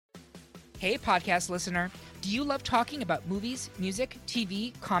Hey, podcast listener. Do you love talking about movies, music,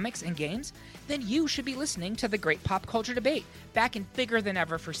 TV, comics, and games? Then you should be listening to The Great Pop Culture Debate, back and bigger than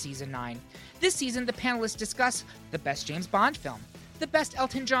ever for Season 9. This season, the panelists discuss the best James Bond film, the best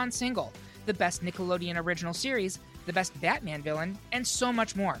Elton John single, the best Nickelodeon original series, the best Batman villain, and so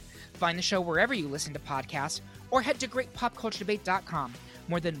much more. Find the show wherever you listen to podcasts, or head to greatpopculturedebate.com.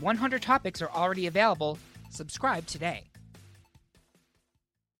 More than 100 topics are already available. Subscribe today.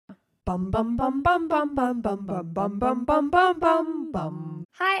 Bum bum bum bum bum bum bum bum bum bum bum bum bum bum.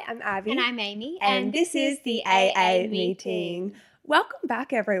 Hi, I'm Abby. And I'm Amy. And this is the AA meeting. Welcome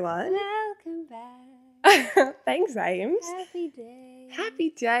back, everyone. Welcome back. Thanks, Ames. Happy day.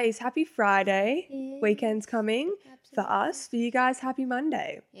 Happy days. Happy Friday. Yeah. Weekend's coming. For us. For you guys, happy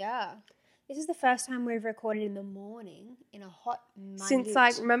Monday. Yeah. This is the first time we've recorded in the morning in a hot Monday.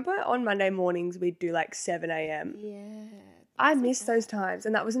 Since, remember on Monday mornings we'd do 7 a.m.? Yeah. I miss those times.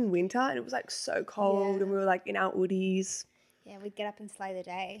 And that was in winter and it was so cold and we were in our woodies. Yeah, we'd get up and slay the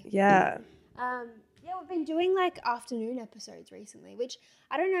day. Yeah. We've been doing afternoon episodes recently, which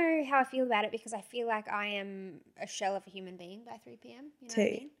I don't know how I feel about it because I feel like I am a shell of a human being by 3 p.m. You know what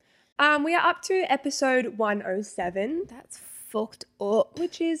I mean? We are up to episode 107. That's fucked up.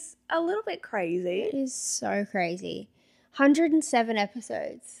 Which is a little bit crazy. It is so crazy. 107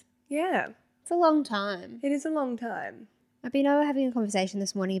 episodes. Yeah. It's a long time. It is a long time. I've been having a conversation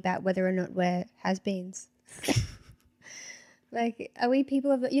this morning about whether or not we're has-beens. Are we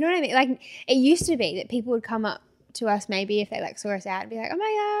people of the, you know what I mean? It used to be that people would come up to us maybe if they saw us out and be like, oh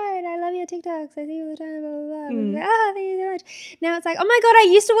my God, I love your TikToks. I see you all the time, blah, blah, blah. Like, oh, thank you so much. Now it's oh my God, I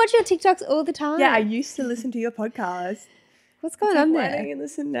used to watch your TikToks all the time. Yeah, I used to listen to your podcast. What's going on there? Why don't you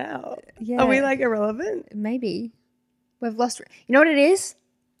listen now? Yeah. Are we irrelevant? Maybe. We've lost, you know what it is?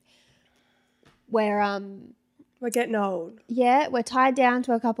 We're getting old. Yeah, we're tied down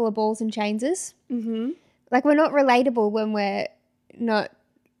to a couple of balls and chainses. Mm-hmm. We're not relatable when we're not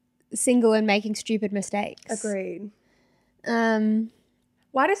single and making stupid mistakes. Agreed.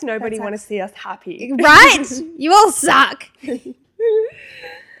 Why does nobody want to see us happy? Right? You all suck. Anyway,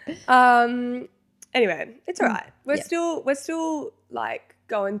 it's all right. We're still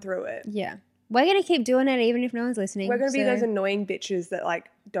going through it. Yeah. We're going to keep doing it even if no one's listening. We're going to be those annoying bitches that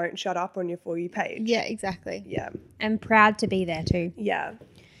don't shut up on your For You page. Yeah, exactly. Yeah. I'm proud to be there too. Yeah.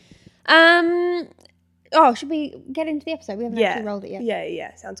 Should we get into the episode? We haven't actually rolled it yet.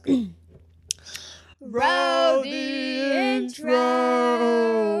 Yeah. Sounds good. Roll the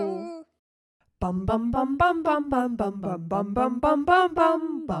intro. Bum bum bum bum bum bum bum bum bum bum bum bum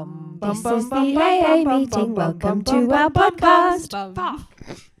bum bum. This is the AA meeting. Welcome to our podcast.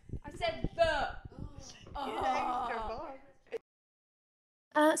 I said the.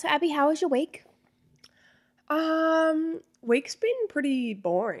 So Abby, how was your week? Week's been pretty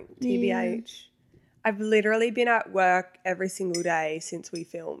boring, TBH. Yeah. I've literally been at work every single day since we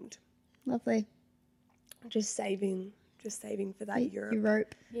filmed. Lovely. Just saving for that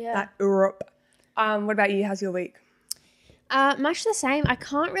Europe. Yeah. That Europe. What about you? How's your week? Much the same. I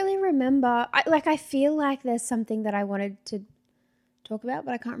can't really remember. I feel like there's something that I wanted to talk about,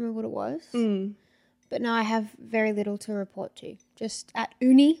 but I can't remember what it was. But no, I have very little to report to. Just at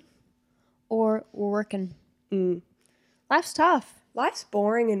uni or working. Life's tough. Life's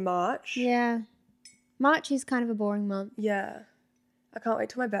boring in March. Yeah. March is kind of a boring month. Yeah. I can't wait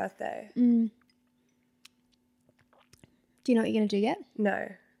till my birthday. Do you know what you're going to do yet?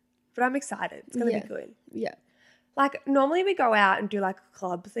 No. But I'm excited. It's going to be good. Yeah. Normally we go out and do a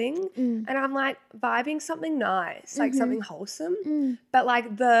club thing and I'm vibing something nice, something wholesome. But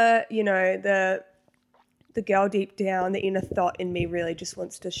the girl deep down, the inner thought in me really just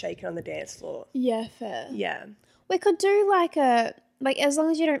wants to shake it on the dance floor. Yeah, fair. Yeah. We could do as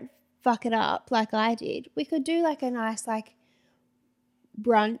long as you don't fuck it up like I did, we could do a nice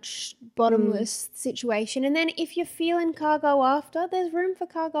brunch, bottomless situation. And then if you're feeling cargo after, there's room for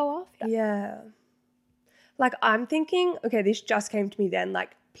cargo after. Yeah. I'm thinking, okay, this just came to me then,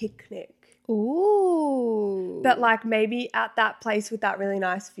 picnic. Ooh. But maybe at that place with that really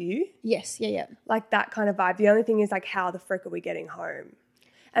nice view. Yes, yeah. That kind of vibe. The only thing is how the frick are we getting home?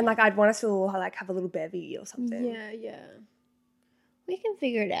 And I'd want us to all have a little bevy or something. Yeah. We can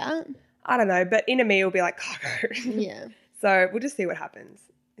figure it out. I don't know, but inner me will be cargo. Yeah. So we'll just see what happens.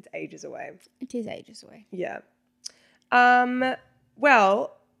 It's ages away. It is ages away. Yeah.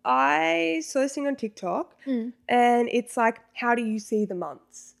 Well, I saw this thing on TikTok and it's how do you see the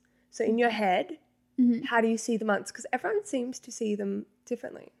months? So in your head, how do you see the months? Because everyone seems to see them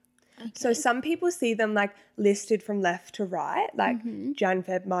differently. Okay. So some people see them listed from left to right, Jan,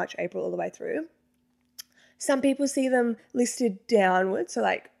 Feb, March, April, all the way through. Some people see them listed downwards, so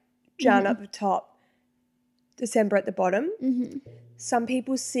Jan at the top, December at the bottom. Some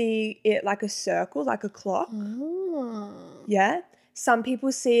people see it like a circle, like a clock. Yeah. Some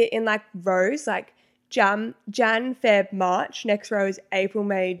people see it in like rows, like Jan, Feb, March. Next row is April,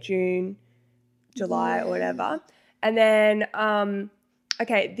 May, June, July, or whatever. And then,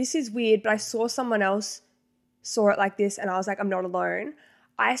 okay, this is weird, but I saw someone else saw it like this, and I was like, I'm not alone.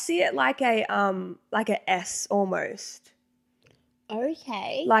 I see it like a S almost.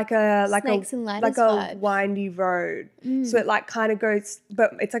 Okay. Like a Snakes and ladders vibe. windy road. So it like kind of goes,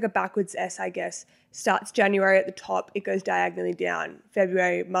 but it's like a backwards S, I guess. Starts January at the top, it goes diagonally down.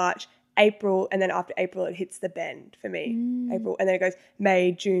 February, March, April, and then after April it hits the bend for me. April, and then it goes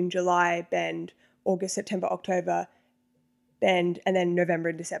May, June, July, bend, August, September, October, bend, and then November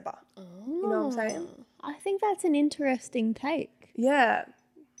and December. You know what I'm saying? I think that's an interesting take. Yeah.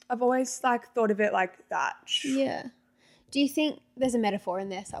 I've always like thought of it like that. Yeah. Do you think there's a metaphor in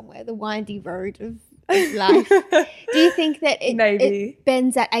there somewhere? The windy road of life. Do you think that it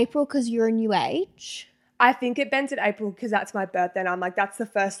bends at April because you're a new age? I think it bends at April because that's my birthday, and I'm like, that's the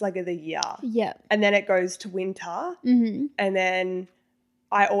first leg of the year. Yeah. And then it goes to winter. And then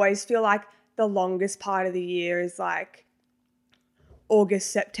I always feel like the longest part of the year is like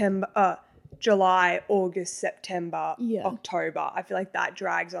July, August, September, October. I feel like that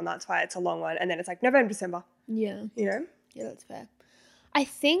drags on. That's why it's a long one. And then it's like November, December. Yeah. You know? Yeah, that's fair. I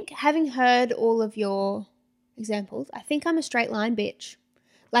think, having heard all of your examples, I think I'm a straight line bitch.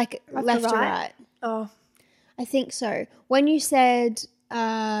 Like left to right. Oh. I think so. When you said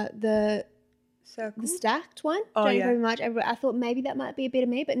the Circle? The stacked one, January, March, April, I thought maybe that might be a bit of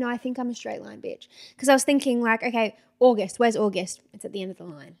me, but no, I think I'm a straight line bitch. Because I was thinking like, okay, August, where's August? It's at the end of the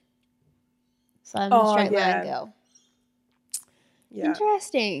line. So I'm a straight line girl. Yeah.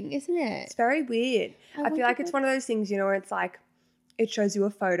 Interesting, isn't it? It's very weird. I feel like it's one of those things, you know, where it's like, it shows you a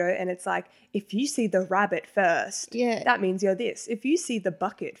photo and it's like, if you see the rabbit first, that means you're this. If you see the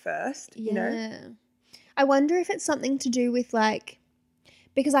bucket first, you know. I wonder if it's something to do with like,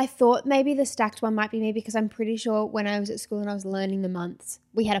 because I thought maybe the stacked one might be me, because I'm pretty sure when I was at school and I was learning the months,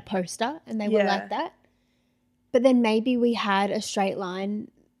 we had a poster and they were like that. But then maybe we had a straight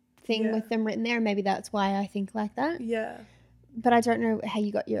line thing with them written there, and maybe that's why I think like that. Yeah. But I don't know how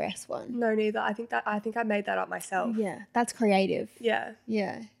you got your S one. No, neither. I think I made that up myself. Yeah, that's creative. Yeah.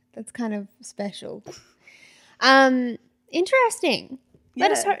 Yeah, that's kind of special. Interesting. Yeah.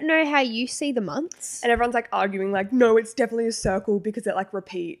 Let us know how you see the months. And everyone's like arguing like, no, it's definitely a circle because it like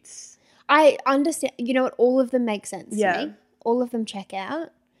repeats. I understand. You know what? All of them make sense to me. All of them check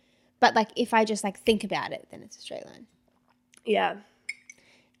out. But like if I just like think about it, then it's a straight line. Yeah.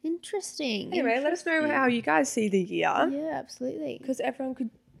 Interesting. Anyway, let us know how you guys see the year. Yeah, absolutely. Because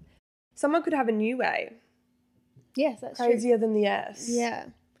someone could have a new way. Yes, that's crazier true. Than the S. Yeah.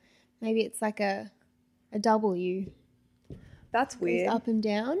 Maybe it's like a W. That's weird. Up and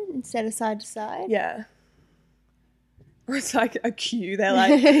down instead of side to side. Yeah. Or it's like a Q. They're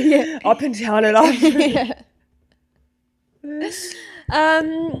like up and down and up.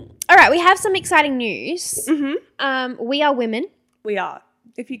 All right, we have some exciting news. We are women. We are.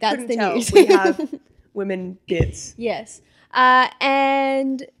 If you That's couldn't the tell, news. we have women bits. Yes.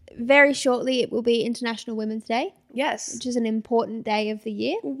 And very shortly it will be International Women's Day. Yes. Which is an important day of the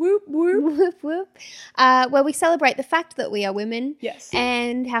year. Whoop, whoop. Whoop, whoop. Where we celebrate the fact that we are women. Yes.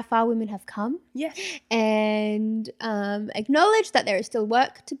 And how far women have come. Yes. And acknowledge that there is still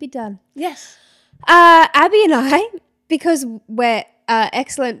work to be done. Yes. Abby and I, because we're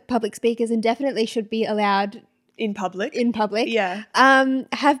excellent public speakers and definitely should be allowed in public, yeah,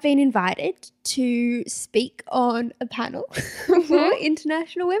 have been invited to speak on a panel for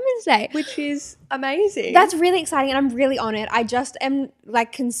International Women's Day, which is amazing. That's really exciting, and I'm really on it. I just am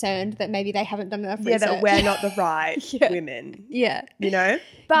like concerned that maybe they haven't done enough research. Yeah, that we're not the right women. Yeah, you know.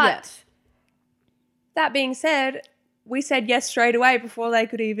 But that being said, we said yes straight away before they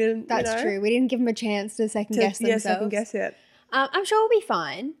could even. That's true. We didn't give them a chance to second guess themselves. Yeah, second guess it. I'm sure we'll be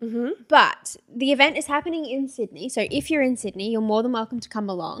fine, but the event is happening in Sydney. So if you're in Sydney, you're more than welcome to come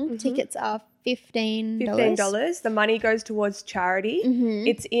along. Tickets are $15. $15. The money goes towards charity.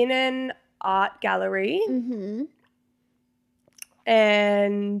 It's in an art gallery.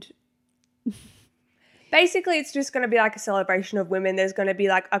 And basically it's just going to be like a celebration of women. There's going to be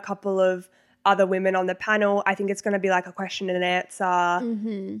like a couple of other women on the panel. I think it's going to be like a question and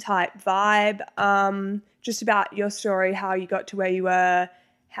answer type vibe. Just about your story, how you got to where you were,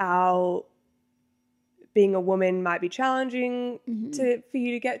 how being a woman might be challenging for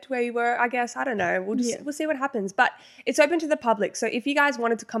you to get to where you were, I guess. I don't know. We'll see what happens. But it's open to the public. So if you guys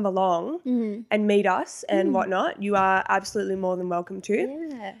wanted to come along and meet us and whatnot, you are absolutely more than welcome to.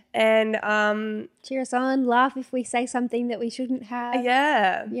 Yeah. And cheer us on, laugh if we say something that we shouldn't have.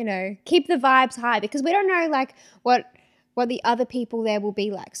 Yeah. You know, keep the vibes high because we don't know like what the other people there will be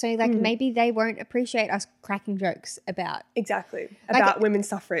like. So like maybe they won't appreciate us cracking jokes about women's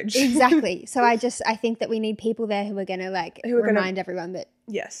suffrage. Exactly. So I think that we need people there who are going to remind everyone that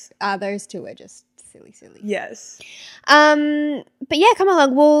those two are just silly. Yes. But yeah, come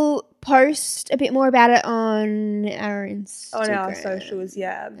along. We'll post a bit more about it on our Instagram. On our socials,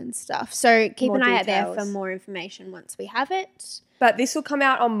 and stuff. So keep more an eye details. out there for more information once we have it. But this will come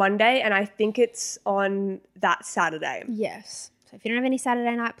out on Monday, and I think it's on that Saturday. Yes. So if you don't have any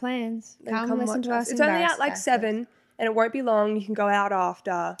Saturday night plans, come listen to us. It's only at like 7, and it won't be long. You can go out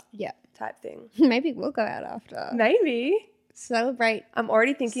after. Yeah. Type thing. Maybe we'll go out after. Maybe. Celebrate. I'm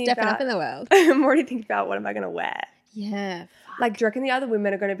already thinking stepping up in the world. I'm already thinking about what am I going to wear. Yeah. Like, do you reckon the other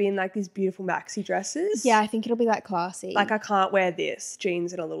women are going to be in like these beautiful maxi dresses? Yeah, I think it'll be like classy. Like, I can't wear this,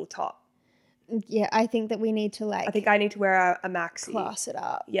 jeans and a little top. Yeah, I think that we need to I think I need to wear a maxi. Class it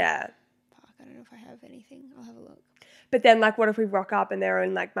up. Yeah. Fuck, I don't know if I have anything. I'll have a look. But then, like, what if we rock up and they're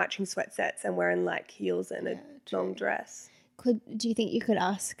in like matching sweatsets and wearing like heels and a long dress? Do you think you could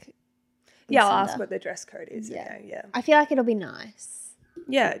ask? Yeah, I'll ask what the dress code is. Yeah. I feel like it'll be nice.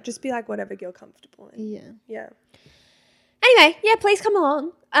 Yeah, just be like whatever you're comfortable in. Yeah. Yeah. Anyway, yeah, please come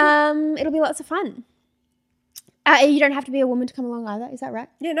along. It'll be lots of fun. You don't have to be a woman to come along either. Is that right?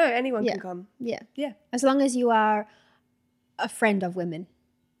 Yeah, no, anyone can come. Yeah. Yeah. As long as you are a friend of women.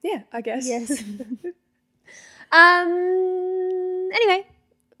 Yeah, I guess. Yes. Anyway.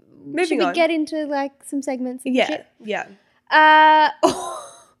 Moving on. Should we get into like some segments and shit? Yeah.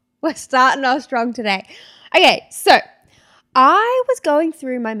 We're starting off strong today. Okay, so I was going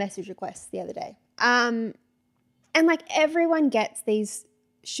through my message requests the other day. And like everyone gets these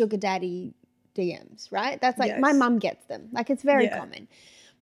sugar daddy DMs, right? That's like my mum gets them. Like it's very common.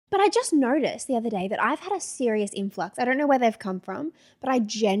 But I just noticed the other day that I've had a serious influx. I don't know where they've come from, but I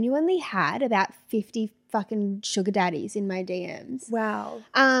genuinely had about 50 fucking sugar daddies in my DMs. Wow.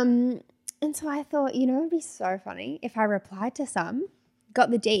 And so I thought, you know, it'd be so funny if I replied to some, got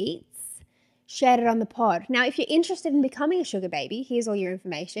the deets, shared it on the pod. Now, if you're interested in becoming a sugar baby, here's all your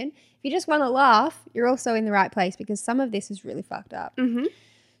information. If you just want to laugh, you're also in the right place because some of this is really fucked up. Mm-hmm.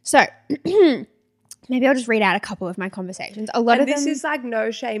 So maybe I'll just read out a couple of my conversations. A lot of them. This is like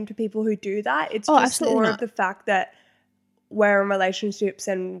no shame to people who do that. It's just more of the fact that we're in relationships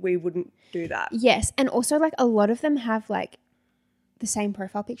and we wouldn't do that. Yes. And also like a lot of them have like the same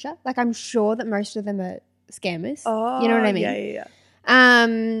profile picture. Like I'm sure that most of them are scammers. Oh, you know what I mean? Yeah.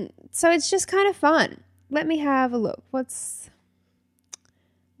 So it's just kind of fun. Let me have a look. We'll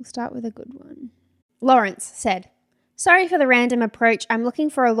start with a good one. Lawrence said, "Sorry for the random approach. I'm looking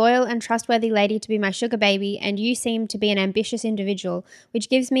for a loyal and trustworthy lady to be my sugar baby, and you seem to be an ambitious individual, which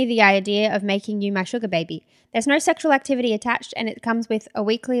gives me the idea of making you my sugar baby. There's no sexual activity attached, and it comes with a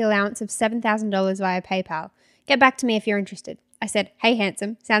weekly allowance of $7,000 via PayPal. Get back to me if you're interested." I said, "Hey,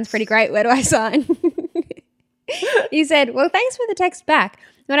 handsome. Sounds pretty great. Where do I sign?" He said, "Well, thanks for the text back.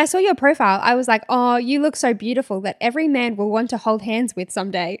 When I saw your profile, I was like, oh, you look so beautiful that every man will want to hold hands with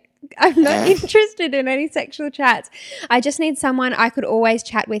someday. I'm not interested in any sexual chats. I just need someone I could always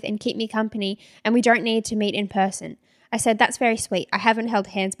chat with and keep me company, and we don't need to meet in person." I said, "That's very sweet. I haven't held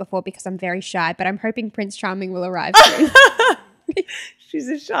hands before because I'm very shy, but I'm hoping Prince Charming will arrive soon." She's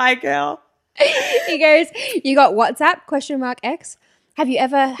a shy girl. He goes, "You got WhatsApp? X. Have you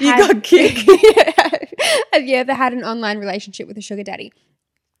ever had... You got Kik. Have you ever had an online relationship with a sugar daddy?"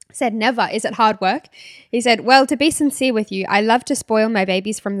 I said, "Never. Is it hard work?" He said, "Well, to be sincere with you, I love to spoil my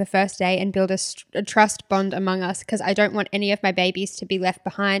babies from the first day and build a trust bond among us because I don't want any of my babies to be left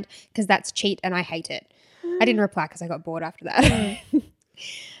behind because that's cheat and I hate it." I didn't reply because I got bored after that.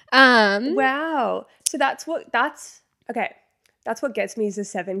 Wow. So that's what gets me is a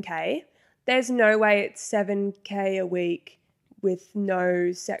 7K. There's no way it's 7K a week with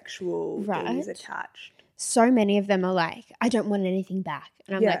no sexual things attached. So many of them are like, "I don't want anything back."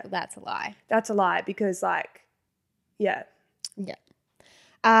 And I'm like, well, that's a lie. That's a lie because like, yeah.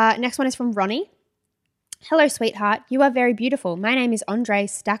 Next one is from Ronnie. "Hello, sweetheart. You are very beautiful. My name is Andre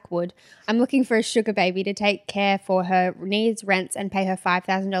Stackwood. I'm looking for a sugar baby to take care for her needs, rents, and pay her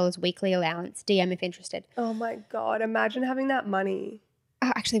 $5,000 weekly allowance. DM if interested." Oh my God. Imagine having that money.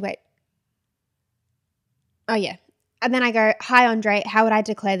 Oh, actually, wait. Oh, yeah. And then I go, hi, Andre, how would I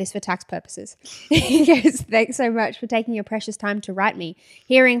declare this for tax purposes? He goes, thanks so much for taking your precious time to write me.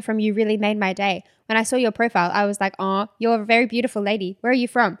 Hearing from you really made my day. When I saw your profile, I was like, oh, you're a very beautiful lady. Where are you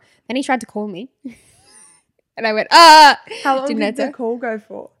from? Then he tried to call me. And I went, How long did the call go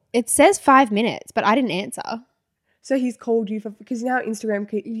for? It says 5 minutes, but I didn't answer. So he's called you because you know how Instagram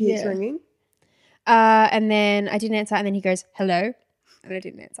keeps ringing? And then I didn't answer, and then he goes, hello, and I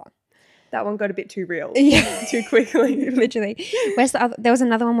didn't answer. That one got a bit too real. Yeah. Too quickly. Literally. Where's the other? There was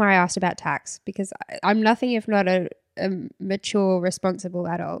another one where I asked about tax because I'm nothing if not a mature, responsible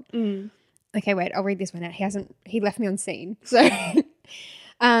adult. Okay, wait, I'll read this one out. He left me on scene. So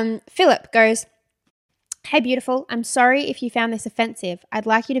Philip goes, hey, beautiful. I'm sorry if you found this offensive. I'd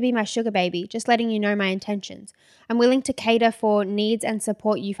like you to be my sugar baby, just letting you know my intentions. I'm willing to cater for needs and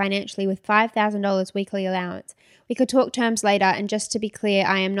support you financially with $5,000 weekly allowance. We could talk terms later, and just to be clear,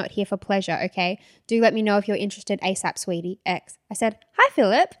 I am not here for pleasure, okay? Do let me know if you're interested ASAP, sweetie. X. I said, hi,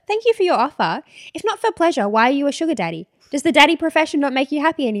 Philip. Thank you for your offer. If not for pleasure, why are you a sugar daddy? Does the daddy profession not make you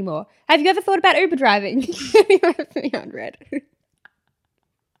happy anymore? Have you ever thought about Uber driving? Beyond red.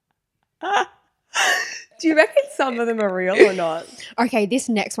 Do you reckon some of them are real or not? Okay, this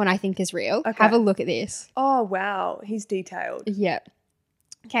next one I think is real. Okay. Have a look at this. Oh, wow. He's detailed. Yeah.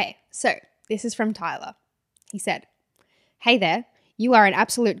 Okay, so this is from Tyler. He said, hey there, you are an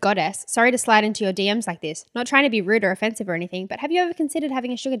absolute goddess. Sorry to slide into your DMs like this. Not trying to be rude or offensive or anything, but have you ever considered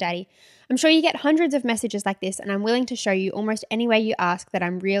having a sugar daddy? I'm sure you get hundreds of messages like this, and I'm willing to show you almost any way you ask that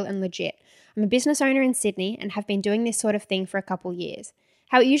I'm real and legit. I'm a business owner in Sydney and have been doing this sort of thing for a couple years.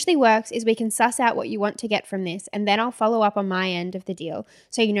 How it usually works is we can suss out what you want to get from this, and then I'll follow up on my end of the deal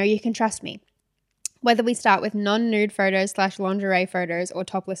so you know you can trust me. Whether we start with non-nude photos / lingerie photos or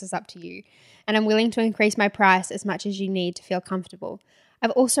topless is up to you. And I'm willing to increase my price as much as you need to feel comfortable. I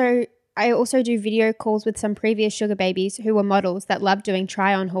also do video calls with some previous sugar babies who were models that love doing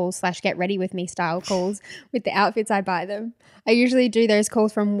try-on hauls / get ready with me style calls with the outfits I buy them. I usually do those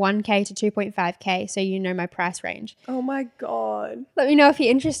calls from 1K to 2.5K, so you know my price range. Oh my God. Let me know if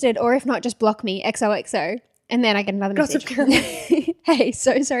you're interested, or if not, just block me, XOXO. And then I get another message. Hey,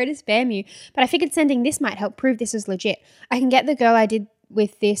 so sorry to spam you, but I figured sending this might help prove this is legit. I can get the girl I did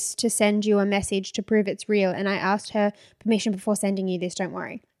with this to send you a message to prove it's real, and I asked her permission before sending you this, don't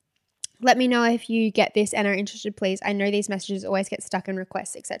worry. Let me know if you get this and are interested, please. I know these messages always get stuck in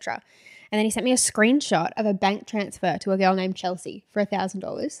requests, etc. And then he sent me a screenshot of a bank transfer to a girl named Chelsea for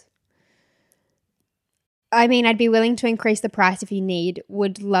 $1,000. I mean, I'd be willing to increase the price if you need.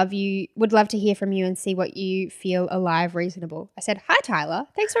 Would love to hear from you and see what you feel alive reasonable. I said, hi, Tyler.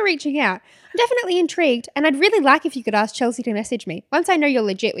 Thanks for reaching out. I'm definitely intrigued, and I'd really like if you could ask Chelsea to message me. Once I know you're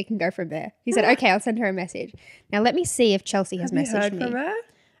legit, we can go from there. He said, okay, I'll send her a message. Now let me see if Chelsea has messaged me. Have you heard from her?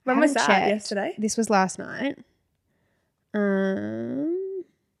 When was that? Checked. Yesterday? This was last night.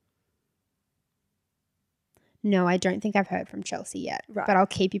 No, I don't think I've heard from Chelsea yet, right. But I'll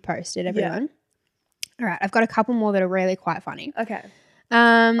keep you posted, everyone. Yeah. All right, I've got a couple more that are really quite funny. Okay.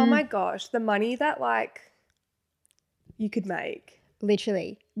 Oh my gosh, the money that you could make.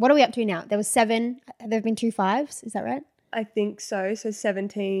 Literally. What are we up to now? There was 7. There have been 2 5s. Is that right? I think so. So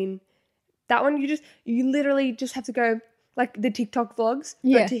 17. That one you literally just have to go like the TikTok vlogs,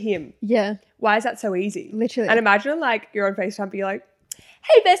 but to him. Yeah. Why is that so easy? Literally. And imagine you're on FaceTime, be like,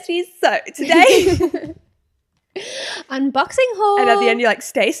 hey besties, so today unboxing haul. And at the end you're like,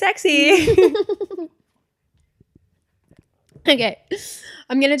 stay sexy. Okay.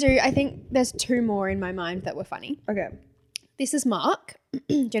 I'm going to do, I think there's 2 more in my mind that were funny. Okay. This is Mark. Do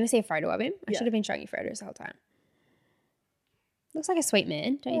you want to see a photo of him? I should have been showing you photos the whole time. Looks like a sweet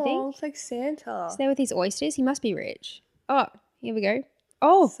man, don't you think? Looks like Santa. He's there with his oysters. He must be rich. Oh, here we go.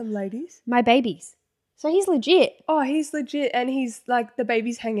 Oh. Some ladies. My babies. So he's legit. Oh, he's legit. And he's like, the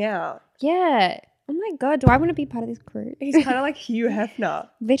babies hang out. Yeah. Oh my God. Do I want to be part of this crew? He's kind of like Hugh Hefner.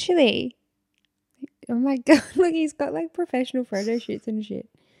 Literally. Oh my God. Look, he's got professional photo shoots and shit.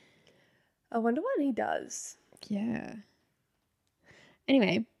 I wonder what he does. Yeah.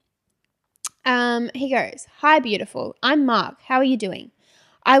 Anyway. He goes, hi, beautiful. I'm Mark. How are you doing?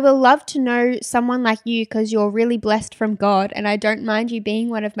 I will love to know someone like you because you're really blessed from God, and I don't mind you being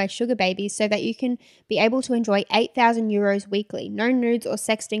one of my sugar babies so that you can be able to enjoy 8,000 euros weekly. No nudes or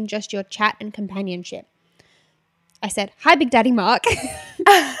sexting, just your chat and companionship. I said, hi, Big Daddy Mark.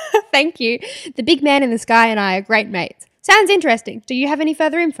 Thank you. The big man in the sky and I are great mates. Sounds interesting. Do you have any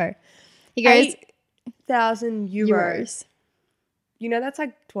further info? He goes, 8,000 euros. You know, that's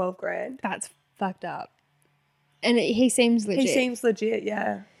like 12 grand. That's fucked up. And he seems legit. He seems legit,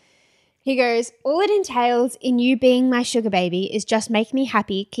 yeah. He goes, all it entails in you being my sugar baby is just make me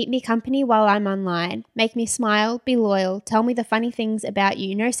happy, keep me company while I'm online, make me smile, be loyal, tell me the funny things about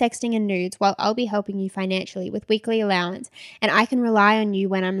you, no sexting and nudes while I'll be helping you financially with weekly allowance, and I can rely on you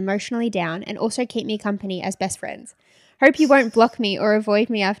when I'm emotionally down, and also keep me company as best friends. Hope you won't block me or avoid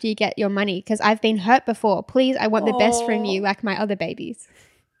me after you get your money because I've been hurt before. Please, I want the best from you like my other babies.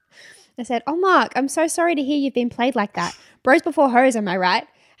 I said, oh, Mark, I'm so sorry to hear you've been played like that. Bros before hoes, am I right?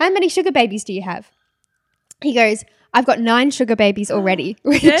 How many sugar babies do you have? He goes, I've got 9 sugar babies already.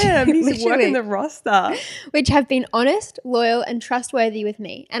 Damn, he's working the roster. Which have been honest, loyal, and trustworthy with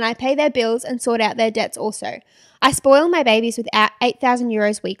me. And I pay their bills and sort out their debts also. I spoil my babies with 8,000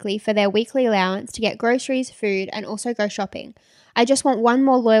 euros weekly for their weekly allowance to get groceries, food, and also go shopping. I just want one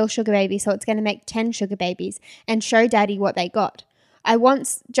more loyal sugar baby, so it's going to make 10 sugar babies and show daddy what they got. I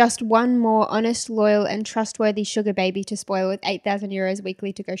want just one more honest, loyal, and trustworthy sugar baby to spoil with 8,000 euros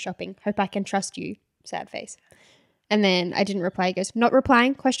weekly to go shopping. Hope I can trust you. Sad face. And then I didn't reply. He goes, not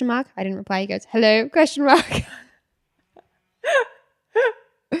replying, question mark. I didn't reply. He goes, hello, question mark.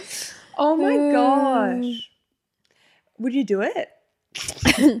 Oh my gosh. Would you do it?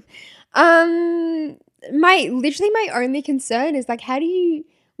 My only concern is like, how do you...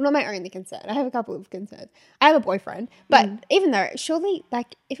 Not my only concern. I have a couple of concerns. I have a boyfriend, but even though surely,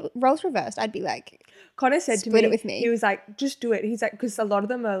 like, if it roles reversed, I'd be like, Connor said to me, split it with me. He was like, just do it. He's like, because a lot of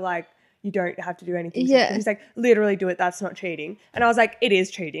them are like, you don't have to do anything. Yeah. He's like, literally do it. That's not cheating. And I was like, it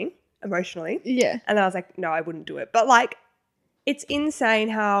is cheating emotionally. Yeah. And then I was like, no, I wouldn't do it. But like, it's insane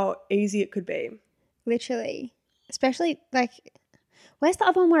how easy it could be. Literally, especially like, where's the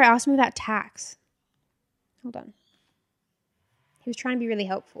other one where I asked him about tax? Hold on. He was trying to be really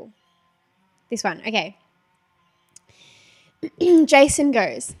helpful. This one. Okay. Jason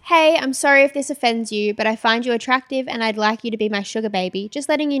goes, hey, I'm sorry if this offends you, but I find you attractive and I'd like you to be my sugar baby. Just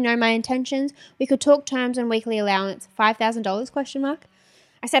letting you know my intentions. We could talk terms and weekly allowance. $5,000 question mark.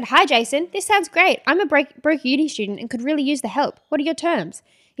 I said, hi, Jason. This sounds great. I'm a broke uni student and could really use the help. What are your terms?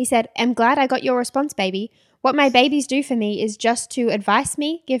 He said, I'm glad I got your response, baby. What my babies do for me is just to advise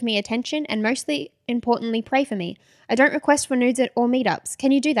me, give me attention, and mostly importantly, pray for me. I don't request for nudes or meetups.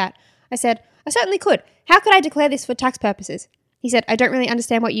 Can you do that? I said, I certainly could. How could I declare this for tax purposes? He said, I don't really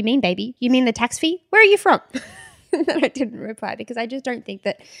understand what you mean, baby. You mean the tax fee? Where are you from? And then I didn't reply because I just don't think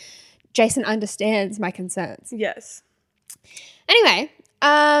that Jason understands my concerns. Yes. Anyway,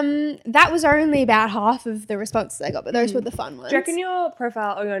 that was only about half of the responses I got, but those were the fun ones. Do you reckon your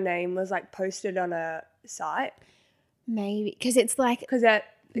profile or your name was like posted on a site? Maybe, because it's like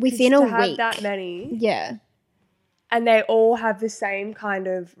within a have week. That many. Yeah. And they all have the same kind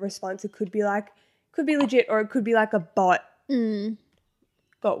of response. It could be legit, or it could be like a bot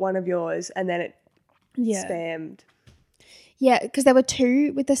got one of yours and then it spammed. Yeah, because there were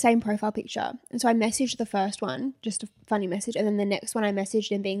 2 with the same profile picture. And so I messaged the first one, just a funny message. And then the next one I messaged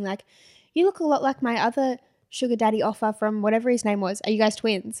him being like, you look a lot like my other sugar daddy offer from whatever his name was. Are you guys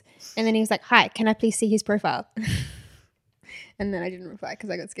twins? And then he was like, hi, can I please see his profile? And then I didn't reply because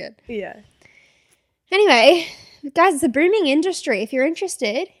I got scared. Yeah. Anyway, guys, it's a booming industry. If you're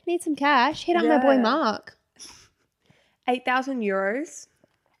interested, need some cash, hit up my boy Mark. 8,000 euros.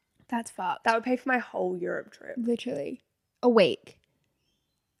 That's fucked. That would pay for my whole Europe trip. Literally. A week.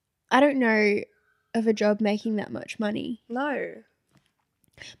 I don't know of a job making that much money. No.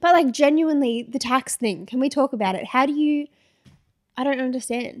 But like genuinely, the tax thing, can we talk about it? How do you, I don't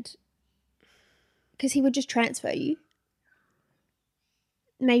understand. Because he would just transfer you.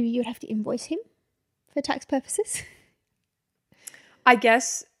 Maybe you'd have to invoice him for tax purposes. I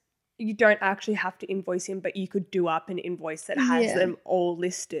guess you don't actually have to invoice him, but you could do up an invoice that has them all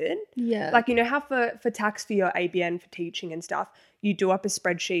listed. Yeah. Like, you know how for tax for your ABN for teaching and stuff, you do up a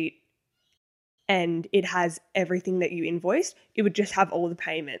spreadsheet and it has everything that you invoiced. It would just have all the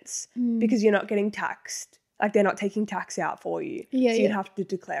payments because you're not getting taxed. Like, they're not taking tax out for you. Yeah, so you'd have to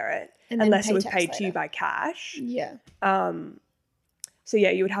declare it unless it was paid to you by cash. Yeah. So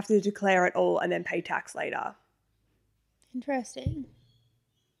yeah, you would have to declare it all and then pay tax later. Interesting.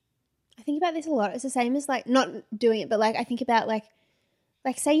 I think about this a lot. It's the same as like not doing it, but like I think about like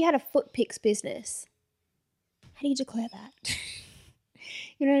say you had a foot picks business. How do you declare that?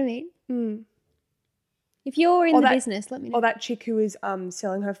 You know what I mean? Mm. If you're in the business, let me know. Or that chick who is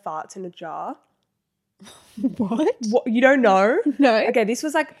selling her farts in a jar. What? You don't know? No. Okay, this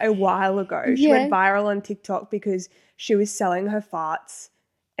was like a while ago. She went viral on TikTok because she was selling her farts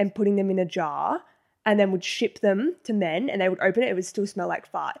and putting them in a jar and then would ship them to men and they would open it. It would still smell like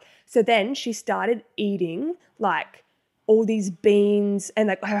fart. So then she started eating like all these beans and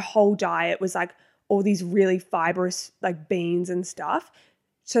like her whole diet was like all these really fibrous like beans and stuff.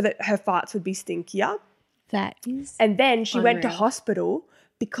 so that her farts would be stinkier. That is And then she went to unreal. hospital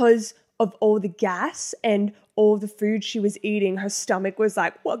because of all the gas and all the food she was eating. Her stomach was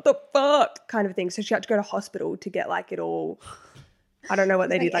like, what the fuck kind of thing. So she had to go to hospital to get like it all, I don't know what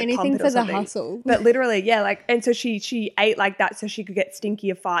they did, like anything pump it for or the something. hustle. But literally, yeah, like, and so she ate like that so she could get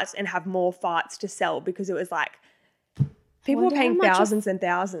stinkier farts and have more farts to sell, because it was like, people were wonder how paying much a- thousands and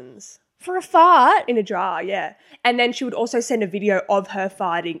thousands For a fart? in a jar, yeah. And then she would also send a video of her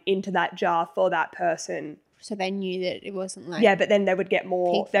farting into that jar for that person. So they knew that it wasn't like... Yeah, but then they would get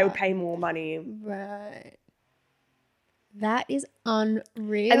more, Pig they would fart. pay more money. Right. That is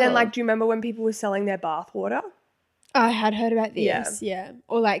unreal. And then, like, do you remember when people were selling their bath water? I had heard about this, yeah.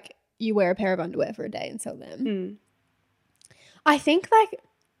 Or like you wear a pair of underwear for a day and sell them. I think like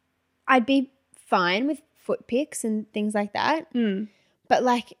I'd be fine with foot pics and things like that. But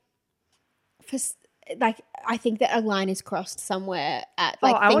like I think that a line is crossed somewhere at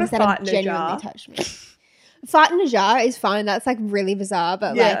like I wanna things that fart have in a genuinely jar. touched me. Fart in a jar is fine. That's like really bizarre,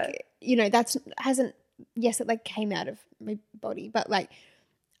 but Yeah. like, you know, yes, it like came out of my body, but like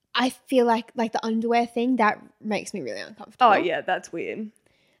I feel like the underwear thing, that makes me really uncomfortable. Oh, yeah, that's weird.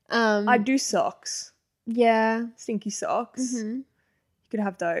 Um, I'd do socks. yeah. Stinky socks. Mm-hmm. You could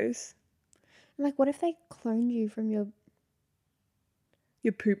have those. Like, what if they cloned you from your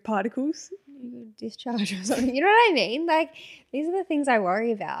Your poop particles. discharge or something? You know what I mean? Like, these are the things I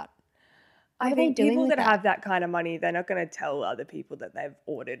worry about. I What are they think doing people with that that? have that kind of money, they're not going to tell other people that they've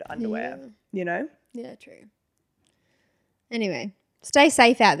ordered underwear, you know? Yeah, true. Anyway, stay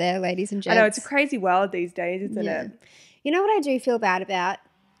safe out there, ladies and gents. I know, it's a crazy world these days, isn't Yeah. it? You know what I do feel bad about?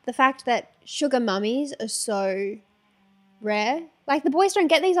 The fact that sugar mummies are so rare. Like, the boys don't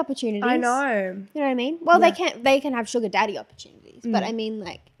get these opportunities. I know. You know what I mean? Well, Yeah. they can have sugar daddy opportunities, but I mean,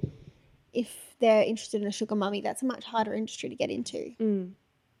 like, if they're interested in a sugar mummy, that's a much harder industry to get into.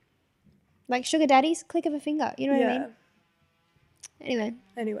 Like, sugar daddies, click of a finger. You know what I mean? Anyway,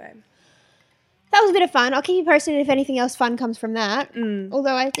 Anyway. that was a bit of fun. I'll keep you posted if anything else fun comes from that.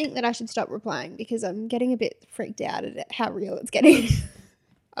 Although I think that I should stop replying because I'm getting a bit freaked out at how real it's getting.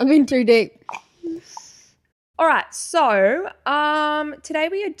 I'm in too deep. All right, so today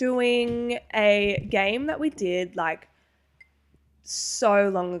we are doing a game that we did like so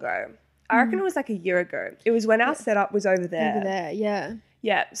long ago. I reckon it was like a year ago. It was when our setup was over there. Over there, yeah.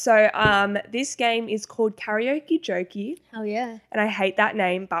 Yeah, so this game is called Karaoke Jokey, Oh, yeah. and I hate that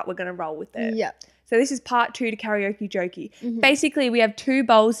name, but we're going to roll with it. Yeah. So this is part 2 to Karaoke Jokey. Basically, we have 2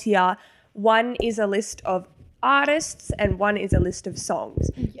 bowls here. One is a list of artists and one is a list of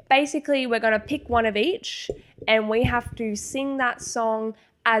songs. Basically, we're going to pick one of each and we have to sing that song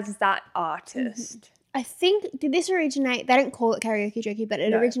as that artist. I think, did this originate, they don't call it karaoke jokey, but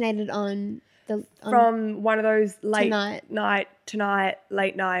it No. originated on the... From one of those late Tonight.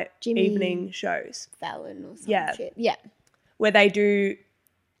 late night Jimmy evening shows Fallon or some Yeah. shit. Yeah. where they do,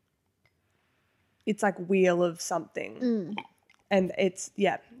 it's like Wheel of something. And it's,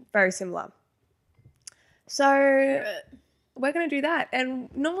 yeah, very similar. So we're going to do that. And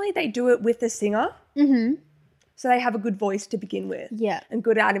normally they do it with a singer. So they have a good voice to begin with. Yeah. And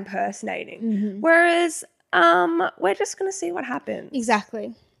good at impersonating. Whereas we're just going to see what happens.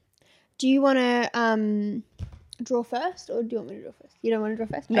 Exactly. Do you want to draw first or do you want me to draw first? You don't want to draw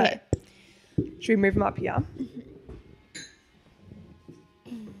first? No. Okay. Should we move them up here?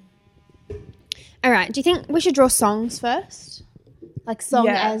 All right. Do you think we should draw songs first? Like song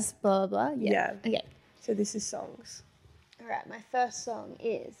Yeah. as blah, blah? Yeah. Okay. So this is songs. All right. My first song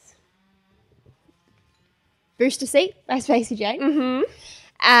is Booster Seat by Spacey Jane.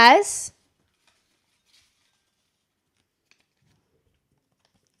 As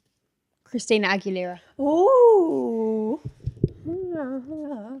Christina Aguilera. Ooh.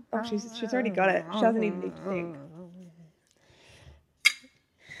 Oh, she's already got it. She doesn't even need to think.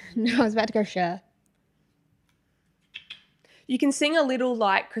 No, I was about to go Cher. You can sing a little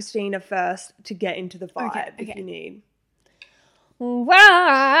like Christina first to get into the vibe if okay. you need. And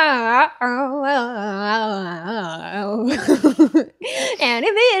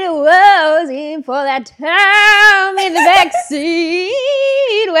if it wasn't for that time in the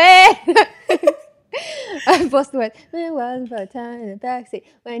backseat when I've lost the words. It wasn't for the time in the backseat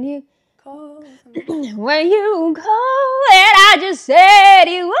when you called and I just said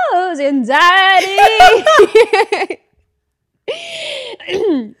it was anxiety.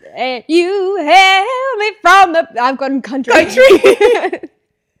 And you held me from the... I've gone country.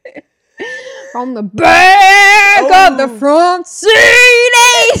 From the back of the front seat,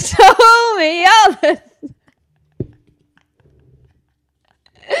 they told me all the...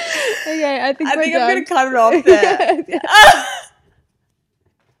 Okay, I think I we're think done. I'm going to cut it off there.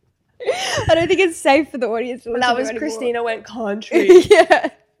 I don't think it's safe for the audience to listen That to was anymore. Christina went country. Yeah.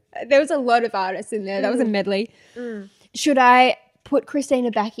 There was a lot of artists in there. That was a medley. Should I put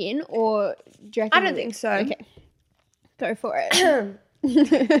Christina back in or do you reckon? I don't think so. Okay. Go for it.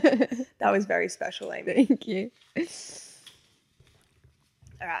 That was very special, Amy. Thank you.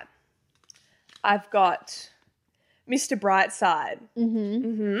 All right. I've got Mr. Brightside.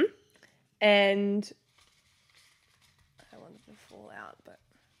 And I wanted to fall out, but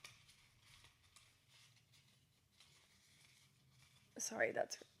sorry,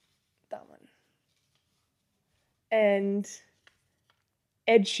 that's that one. And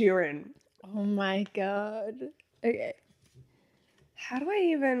Ed Sheeran. Oh my God. Okay. How do I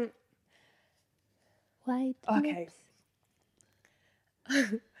even? White. Okay.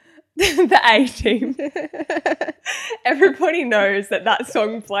 The A-Team. Everybody knows that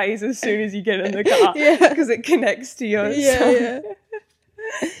song plays as soon as you get in the car because it connects to your song. Yeah.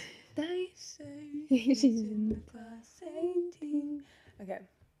 They say she's in the class 18. Okay.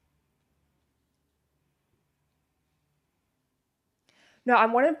 No,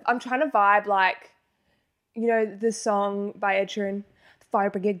 I'm trying to vibe like, you know, the song by Ed Sheeran, "The Fire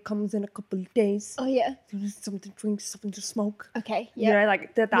Brigade comes in a couple of days. Oh yeah. Something to drink, something to smoke." Okay. You Yeah. know,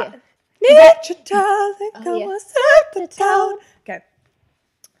 like that. Yeah. Need your darling, come yeah. on, set the town. Okay.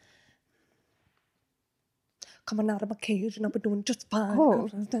 Coming out of my cage and I've been doing just fine. Oh.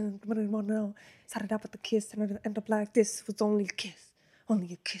 Started out with a kiss and it ended up like this. Was only a kiss.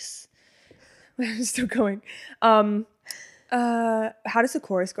 Only a kiss. I'm still going. How does the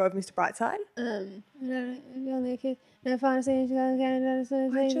chorus go of Mr. Brightside?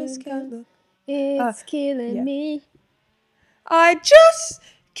 I just can't look. It's killing me. I just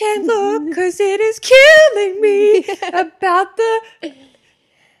can't look cause it is killing me about the...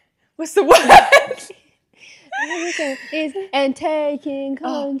 What's the word? And taking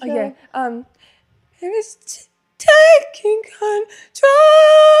control. Oh, yeah. It is taking control.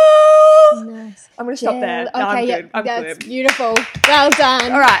 Nice. I'm going to stop there. No, I'm good. I'm that's good. beautiful. Well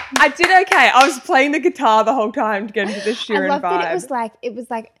done. All right. I did okay. I was playing the guitar the whole time to get into the Sheeran I loved vibe. that it was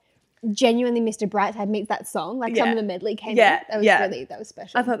like genuinely Mr. Brightside meets that song. Like some of the medley came Yeah, in. That was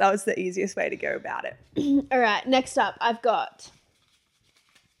special. I thought that was the easiest way to go about it. All right. Next up, I've got...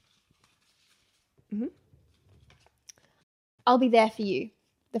 I'll Be There For You,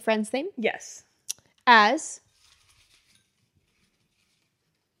 the Friends theme, Yes. as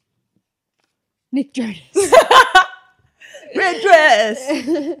Nick Jonas. Red dress.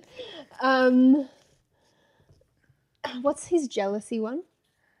 What's his jealousy one?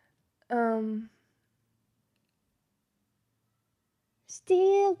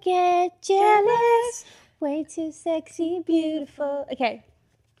 Still get jealous, way too sexy, beautiful. Okay.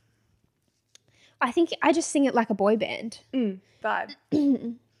 I think I just sing it like a boy band. Vibe.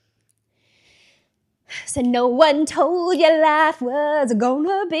 So no one told you life was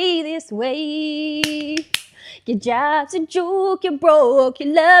gonna be this way. Your job's a joke, you're broke,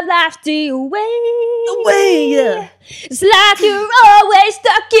 your love life's the way. Yeah. It's like you're always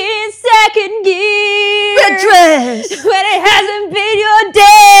stuck in second gear. Red dress. When it hasn't been your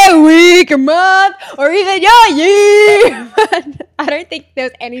day, week, or month, or even your year. I don't think there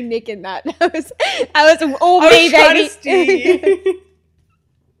was any Nick in that. That was all me, baby.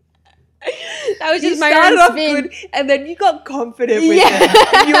 That was just my own off spin. good, and then you got confident with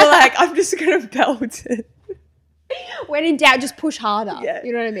it. And you were like, I'm just going to belt it. When in doubt, just push harder. Yeah.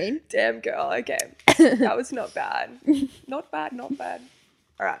 You know what I mean? Damn, girl. Okay. That was not bad. Not bad.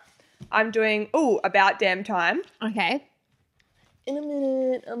 All right. I'm doing, About Damn Time. Okay. In a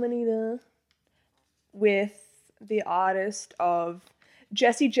minute, I'm going to need with the artist of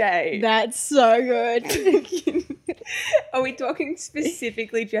Jessie J. That's so good. Are we talking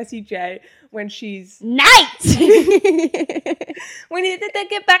specifically Jessie J when she's... Night! We need to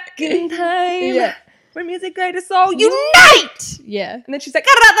take it back in time. Yeah. When music greatest all unite! Yeah. And then she's like...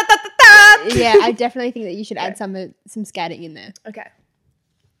 "Ah-da-da-da-da-da." Yeah, I definitely think that you should add some scatting in there. Okay.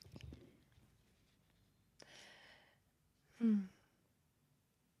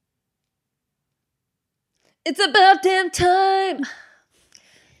 It's about damn time.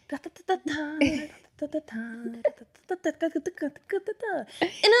 In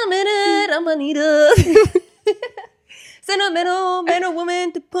a minute, I'm gonna need a sentimental man or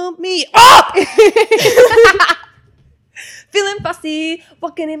woman to pump me up. Feeling fussy,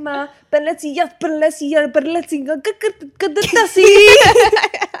 walking in my Balenciaga,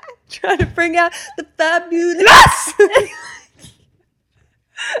 trying to bring out the fabulous. I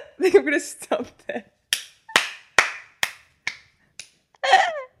think I'm gonna stop there.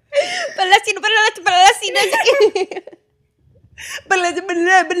 That's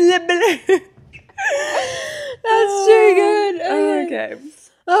too good. Okay.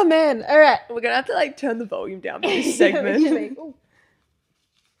 Oh man. All right. We're gonna have to like turn the volume down for this segment.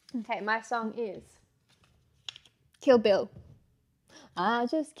 Okay, my song is Kill Bill. I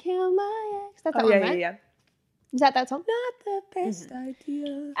just killed my ex. That's that one, right? Yeah. Is that song? Not the best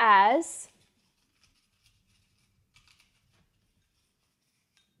idea. As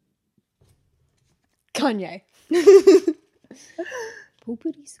Kanye.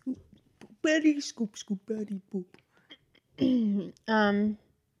 Poopity scoop. Poopity scoop scoopity poop.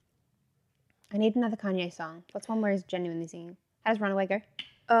 I need another Kanye song. What's one where he's genuinely singing? How does Runaway go?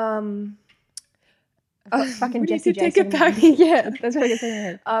 Fucking Jessie J. Take it back. Yeah, that's what I get in my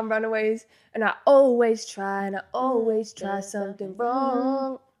head. Runaways, and I always try, something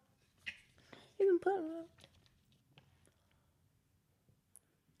wrong. Even put.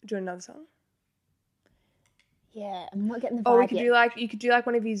 Do another song. Yeah, I'm not getting the vibe. Oh, you could do like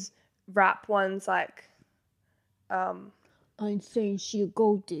one of his rap ones, like, I ain't saying she a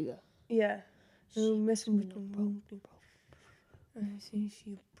gold digger. Yeah. Oh, messing with the bro. I ain't saying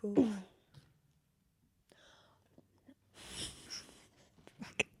she a bro.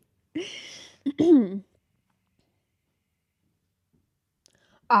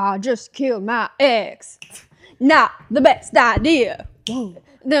 I just killed my ex. Not the best idea. Whoa.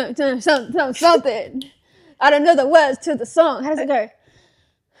 Something. I don't know the words to the song. How does it go? I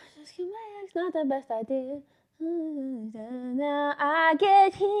just killed my ex. Not the best idea. Now I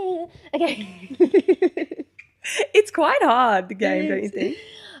get here. Okay. It's quite hard, the game, don't you think?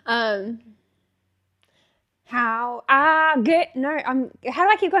 How do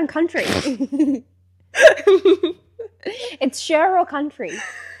I keep going country? It's Cheryl country.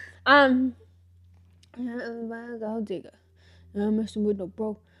 Gold digger. I'm messing with no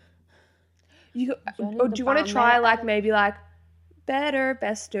bro. Do you want to try like maybe like better,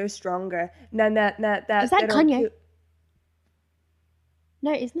 bester, stronger? No, that. Is that Kanye?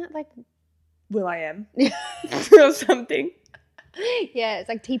 No, isn't that like Will I Am or something? Yeah, it's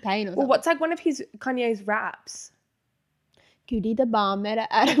like T-Pain or something. Well, what's like one of Kanye's raps? Goody the bomb met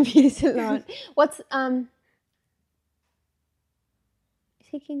at a beauty salon. What's Is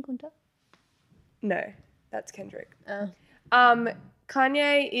he King Kunta? No, that's Kendrick.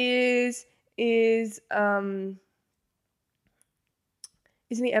 Kanye is isn't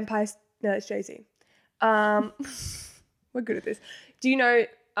he Empire? No, it's Jay-Z. We're good at this. Do you know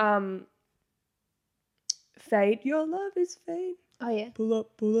Fade? Your love is fade. Oh yeah. Pull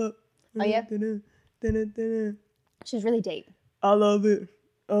up. Oh yeah. She's really deep. I love it.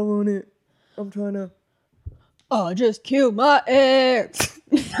 I want it. I'm trying to. I just killed my ex.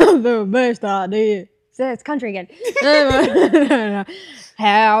 The best idea. So it's country again.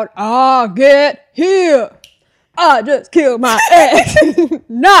 How'd I get here? I just killed my ex.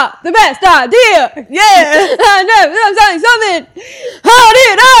 Not the best idea. Yeah. I know I'm saying something. How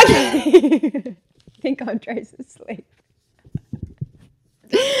did I get here? I think Andre's asleep.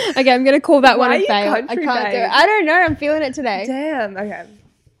 Okay, I'm going to call that one a fail. I can't do it. I don't know. I'm feeling it today. Damn. Okay.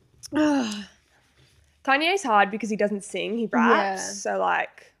 Kanye's hard because he doesn't sing. He raps. Yeah. So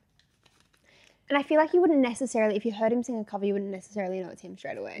like. And I feel like you wouldn't necessarily, if you heard him sing a cover, you wouldn't necessarily know it's him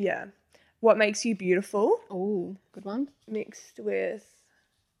straight away. Yeah. What Makes You Beautiful. Oh, good one. Mixed with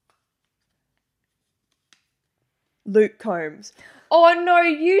Luke Combs. Oh no,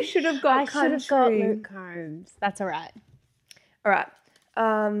 you should have got country. I should have got Luke Combs. That's all right. All right.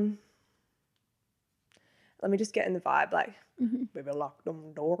 Let me just get in the vibe. Like, Baby, lock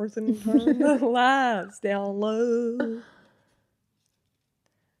them doors and turn the lights down low.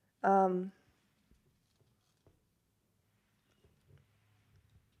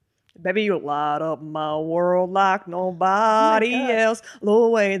 Baby, you light up my world like nobody else. The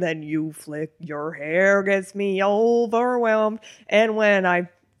way that you flick your hair gets me overwhelmed. And when I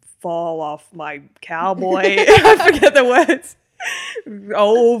fall off my cowboy, I forget the words.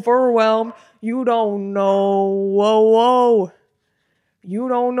 Overwhelmed. You don't know. Whoa. You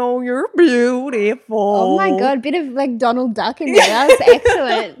don't know you're beautiful. Oh my God, bit of like Donald Duck in there. That was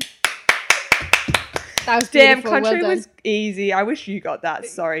excellent. That was damn, beautiful. country was easy. I wish you got that.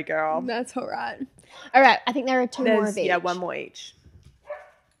 Sorry, girl. That's all right. All right, I think there are two more of each. Yeah, one more each.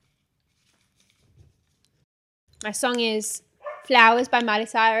 My song is Flowers by Miley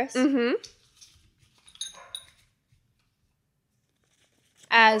Cyrus.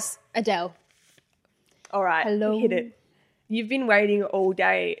 As Adele. All right, hello. Hit it. You've been waiting all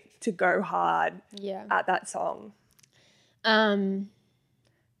day to go hard at that song. I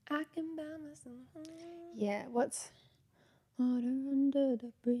can buy myself. Yeah, what's water under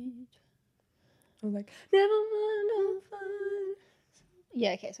the bridge? I was like, never mind, I'm fine.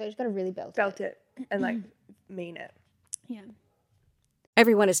 Yeah, okay, so I just got to really belt it and like mean it. Yeah.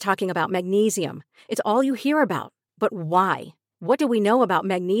 Everyone is talking about magnesium. It's all you hear about. But why? What do we know about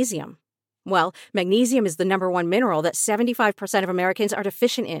magnesium? Well, magnesium is the #1 mineral that 75% of Americans are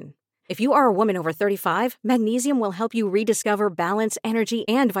deficient in. If you are a woman over 35, magnesium will help you rediscover balance, energy,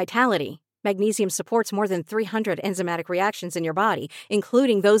 and vitality. Magnesium supports more than 300 enzymatic reactions in your body,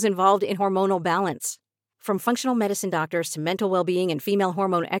 including those involved in hormonal balance. From functional medicine doctors to mental well-being and female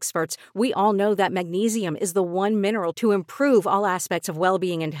hormone experts, we all know that magnesium is the one mineral to improve all aspects of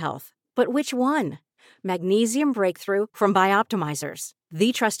well-being and health. But which one? Magnesium Breakthrough from Bioptimizers,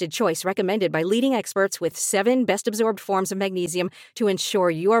 the trusted choice recommended by leading experts with 7 best-absorbed forms of magnesium to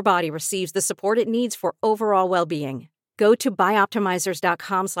ensure your body receives the support it needs for overall well-being. Go to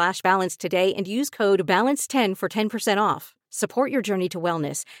bioptimizers.com/balance today and use code BALANCE10 for 10% off. Support your journey to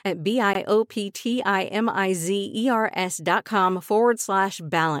wellness at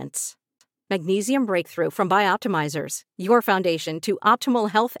bioptimizers.com/balance. Magnesium Breakthrough from Bioptimizers, your foundation to optimal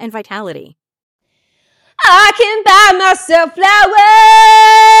health and vitality. I can buy myself flowers.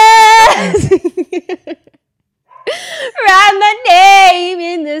 Write my name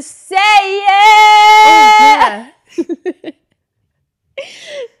in the sand.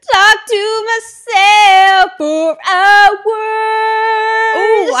 Talk to myself for hours.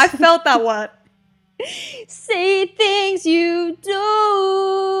 Oh, I felt that one. Say things you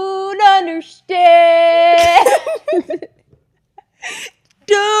don't understand.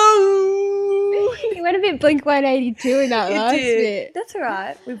 You went a bit Blink-182 in that last bit. That's all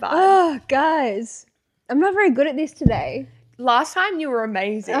right. We vibed. Oh, guys. I'm not very good at this today. Last time you were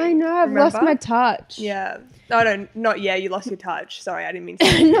amazing. I know. I've lost my touch. Yeah. No, not yeah. You lost your touch. Sorry, I didn't mean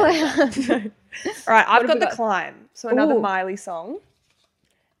to. No, I haven't. All right, I've got The Climb. So another Miley song.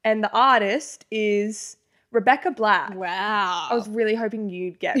 And the artist is Rebecca Black. Wow. I was really hoping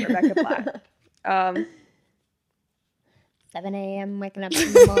you'd get Rebecca Black. 7 a.m. waking up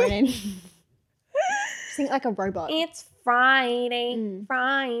in the morning. Sing it like a robot. It's Friday,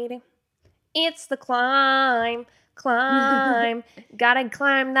 Friday. It's the climb. Gotta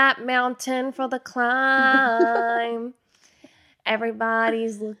climb that mountain for the climb.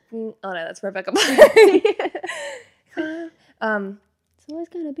 Everybody's looking. Oh no, that's Rebecca Black. It's always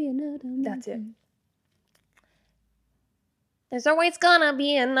gonna be another mountain. That's it. There's always gonna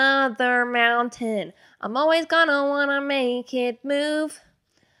be another mountain. I'm always gonna wanna make it move.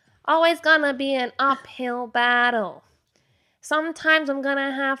 Always gonna be an uphill battle. Sometimes I'm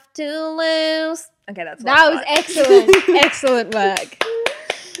gonna have to lose. Okay, that was excellent. Excellent work.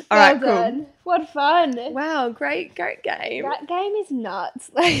 All right, done. cool. What fun. Wow, great game. That game is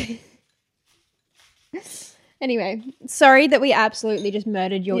nuts. Anyway, sorry that we absolutely just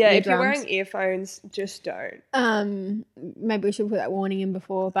murdered your eardrums. If you're wearing earphones, just don't. Maybe we should put that warning in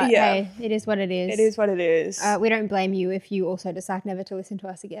before, but hey, it is what it is. It is what it is. We don't blame you if you also decide never to listen to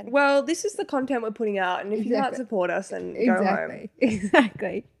us again. Well, this is the content we're putting out, and if you can't support us, then go home.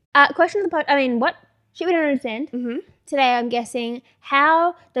 Exactly. Question of the pod. What? Shit we don't understand. Mm-hmm. Today I'm guessing,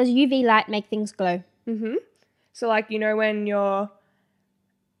 how does UV light make things glow? Mm-hmm. So when you're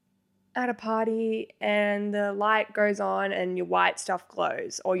at a party and the light goes on and your white stuff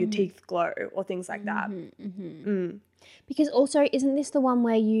glows or your teeth glow or things like that. Because also, isn't this the one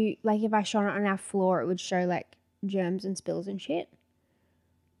where you, if I shone it on our floor, it would show germs and spills and shit?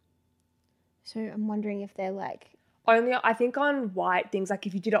 So I'm wondering if they're only, I think on white things,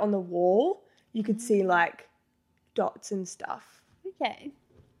 if you did it on the wall, you could see dots and stuff. Okay.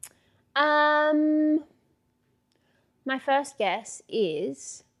 My first guess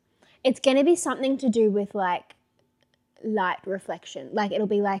is it's going to be something to do with light reflection. It'll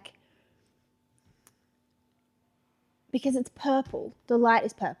be because it's purple. The light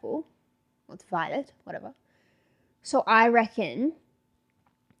is purple. Well, it's violet, whatever. So I reckon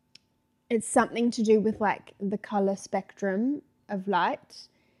it's something to do with the color spectrum of light.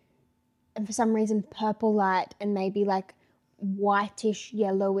 And for some reason, purple light and maybe whitish,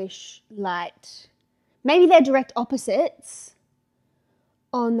 yellowish light. Maybe they're direct opposites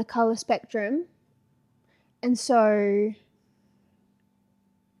on the color spectrum. And so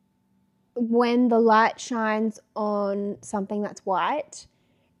when the light shines on something that's white,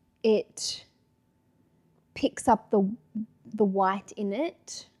 it picks up the white in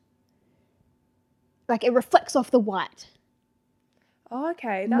it. It reflects off the white. Oh,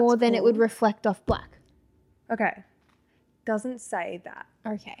 okay. That's more than it would reflect off black. Okay. Doesn't say that.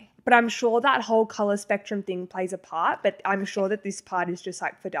 Okay. But I'm sure that whole color spectrum thing plays a part, but I'm sure that this part is just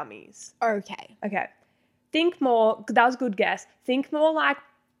for dummies. Okay. Okay. Think more, that was a good guess. Think more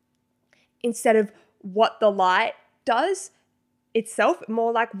instead of what the light does itself,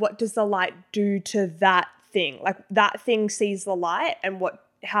 more like what does the light do to that thing? Like that thing sees the light and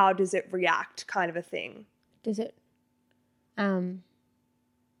how does it react, kind of a thing. Does it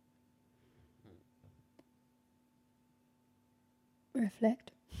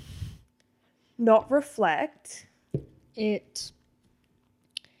reflect? Not reflect. It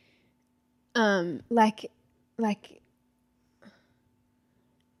like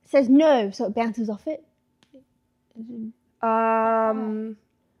says no, so it bounces off it.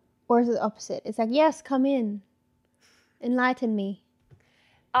 Or is it the opposite? It's like, yes, come in, enlighten me.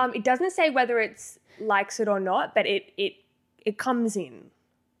 It doesn't say whether it's likes it or not, but it comes in.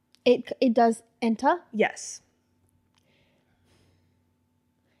 It does enter. Yes.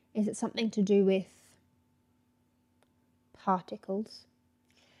 Is it something to do with particles?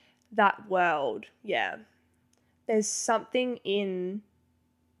 That world, yeah. There's something in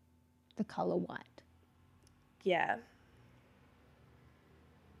The color white. yeah.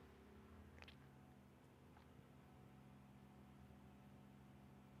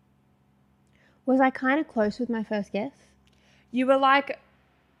 Was I kind of close with my first guess? You were like,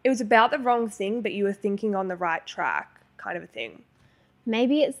 it was about the wrong thing, but you were thinking on the right track, kind of a thing.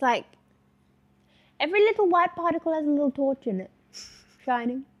 Maybe it's like every little white particle has a little torch in it,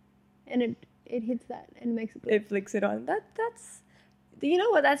 shining, and it hits that and makes it glow. It flicks it on. That's, you know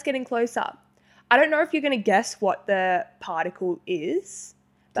what? That's getting closer. I don't know if you're going to guess what the particle is.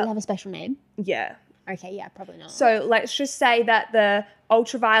 Does it have a special name? Yeah. Okay, yeah, probably not. So let's just say that the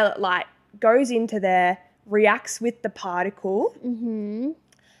ultraviolet light goes into there, reacts with the particle. Mm-hmm.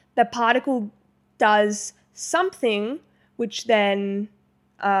 The particle does something which then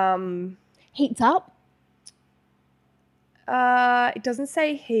Heats up? it doesn't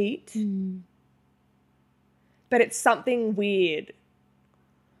say heat, but it's something weird.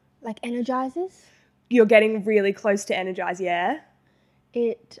 Like energizes? You're getting really close to energize, yeah?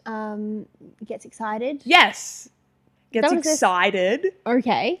 It gets excited? Yes. Gets That was this- excited.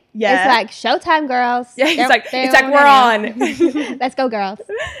 Okay. Yeah. It's like, showtime, girls. Yeah, it's They're like we're on. Let's go, girls.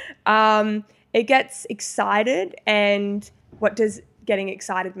 It gets excited, and what does getting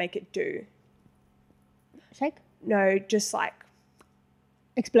excited make it do? Shake? No, just like,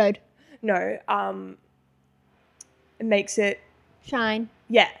 Explode. no, it makes it, Shine.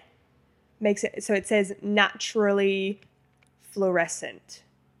 yeah, makes it, so it says naturally fluorescent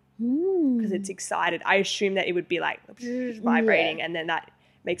because it's excited. I assume that it would be like vibrating and then that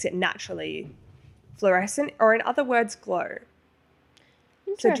makes it naturally fluorescent, or in other words, glow.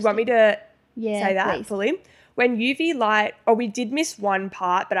 So do you want me to say that please. fully? When UV light, we did miss one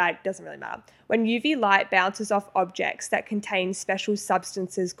part, but it doesn't really matter. When UV light bounces off objects that contain special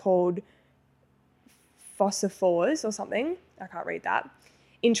substances called phosphors or something, I can't read that,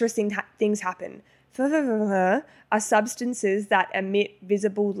 interesting things happen. Are substances that emit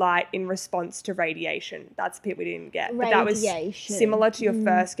visible light in response to radiation. That's the bit we didn't get. But that was similar to your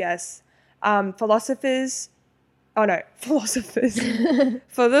first guess. Philosophers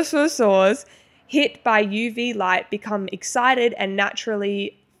hit by UV light become excited and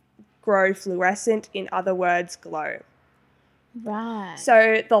naturally grow fluorescent, in other words, glow. Right.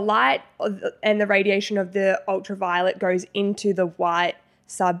 So the light and the radiation of the ultraviolet goes into the white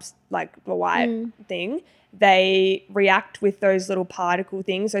thing. They react with those little particle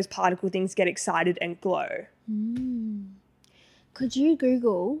things. Those particle things get excited and glow. Could you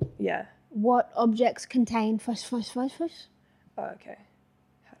Google Yeah. what objects contain phosphorus? Oh, okay.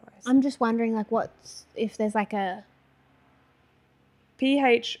 How do I say? I'm just wondering, like, if there's like a...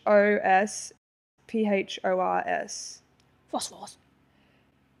 PHOS. Phosphorus.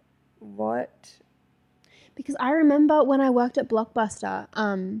 What? Because I remember when I worked at Blockbuster,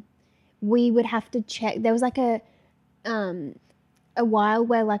 we would have to check. There was like a while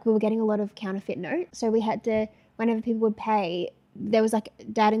where like we were getting a lot of counterfeit notes, so we had to, whenever people would pay, there was like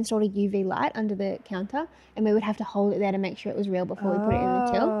Dad installed a UV light under the counter, and we would have to hold it there to make sure it was real before we put it in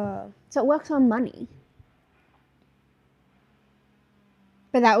the till. So it works on money.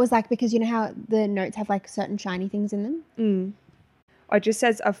 But that was like because you know how the notes have like certain shiny things in them. It just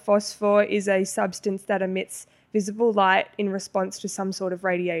says a phosphor is a substance that emits visible light in response to some sort of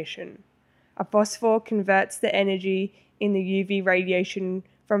radiation. A phosphor converts the energy in the UV radiation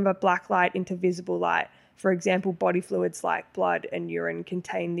from a black light into visible light. For example, body fluids like blood and urine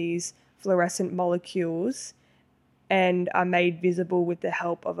contain these fluorescent molecules and are made visible with the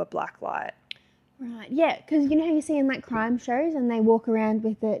help of a black light. Right, yeah, because you know how you see in like crime shows and they walk around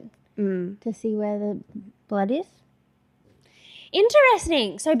with it to see where the blood is?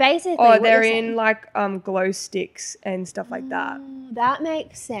 Interesting. So basically, Oh, what they're you're in saying- like glow sticks and stuff like that. That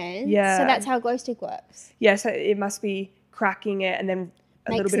makes sense. Yeah. So that's how a glow stick works. Yeah, so it must be cracking it and then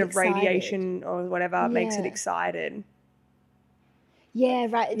a little Makes bit it of excited. radiation or whatever makes it Yeah. excited. Yeah,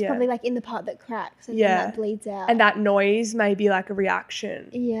 right. It's Yeah. probably like in the part that cracks and Yeah. then that bleeds out. And that noise may be like a reaction.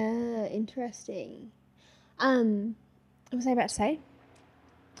 Yeah, interesting. What was I about to say?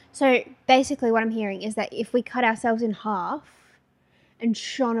 So basically what I'm hearing is that if we cut ourselves in half and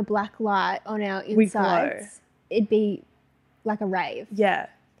shone a black light on our We glow. insides, it'd be like a rave. Yeah.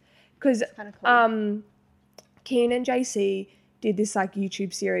 Because Kinda cool. Keen and JC did this like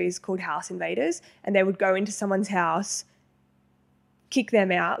YouTube series called House Invaders, and they would go into someone's house, kick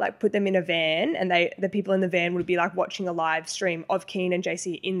them out, like put them in a van, and the people in the van would be like watching a live stream of Keen and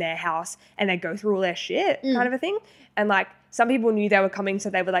JC in their house, and they'd go through all their shit kind of a thing. And like some people knew they were coming, so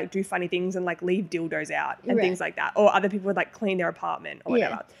they would like do funny things and like leave dildos out and Right. things like that. Or other people would like clean their apartment or Yeah.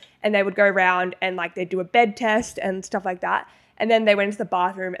 whatever. And they would go around and like they'd do a bed test and stuff like that. And then they went into the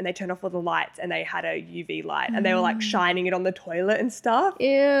bathroom and they turned off all the lights and they had a UV light and they were like shining it on the toilet and stuff. Ew.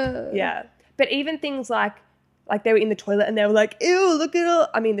 Yeah. But even things like they were in the toilet and they were like, ew, look at all,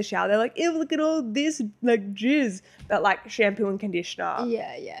 I mean the shower, they're like, ew, look at all this like jizz. But like shampoo and conditioner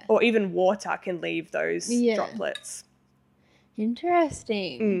Yeah. or even water can leave those Yeah. droplets.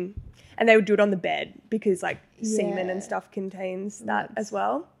 Interesting. And they would do it on the bed because like semen Yeah. and stuff contains that as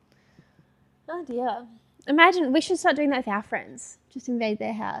well. Oh dear. Imagine, we should start doing that with our friends. Just invade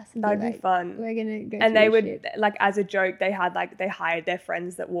their house. And That'd be be like, fun. We're going to go And through they would shit. like as a joke they hired their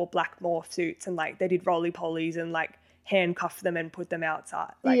friends that wore black morph suits and like they did roly polies and like handcuff them and put them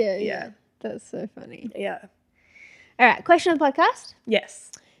outside. Like, yeah. That's so funny. Yeah. All right, question of the podcast.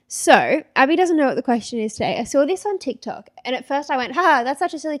 Yes. So, Abby doesn't know what the question is today. I saw this on TikTok, and at first I went, that's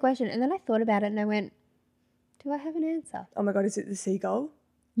such a silly question. And then I thought about it and I went, do I have an answer? Oh my god, is it the seagull?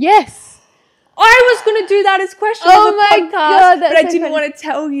 Yes. I was gonna do that as question Oh of the my podcast, God, that's but I so didn't funny. want to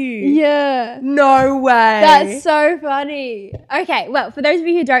tell you. Yeah. No way. That's so funny. Okay, well, for those of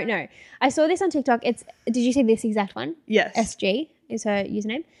you who don't know, I saw this on TikTok. Did you see this exact one? Yes. SG is her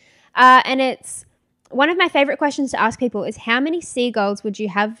username. And it's one of my favorite questions to ask people is how many seagulls would you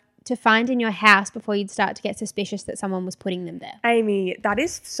have to find in your house before you'd start to get suspicious that someone was putting them there? Amy, that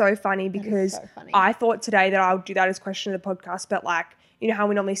is so funny because so funny. I thought today that I would do that as question of the podcast, but like, you know how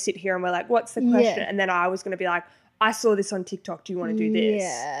we normally sit here and we're like, what's the question? Yeah. And then I was going to be like, I saw this on TikTok. Do you want to do this?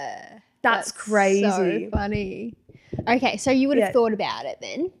 Yeah. That's crazy. So funny. Okay, so you would have Yeah. thought about it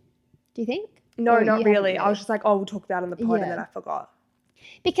then, do you think? No, Or not you really. haven't I was just like, oh, we'll talk about it on the pod Yeah. and then I forgot.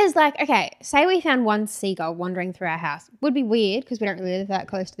 Because, like, okay, say we found one seagull wandering through our house. Would be weird because we don't really live that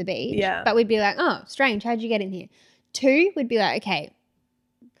close to the beach. Yeah. But we'd be like, oh, strange. How'd you get in here? Two would be like, okay,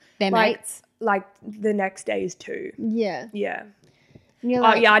 they're Like, mates. like the next day is 2. Yeah. Yeah. And you're Oh,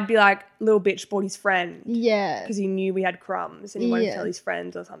 like, yeah, I'd be like, little bitch bought his friend Yeah. because he knew we had crumbs and he wanted to Yeah. tell his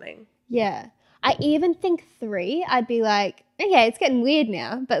friends or something. Yeah. I even think 3, I'd be like, okay, it's getting weird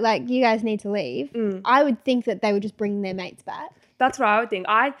now, but like, you guys need to leave. I would think that they would just bring their mates back. That's what I would think.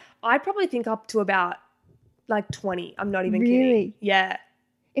 I'd probably think up to about like 20. I'm not even Really? kidding. Yeah.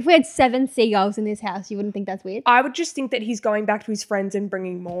 If we had 7 seagulls in this house, you wouldn't think that's weird? I would just think that he's going back to his friends and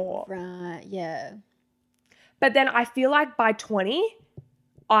bringing more. Right, yeah. But then I feel like by 20,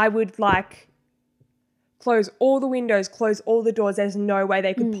 I would like close all the windows, close all the doors. There's no way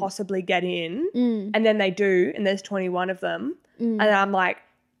they could possibly get in. And then they do, and there's 21 of them. And then I'm like,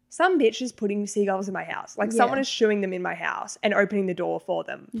 some bitch is putting seagulls in my house. Like someone is shooing them in my house and opening the door for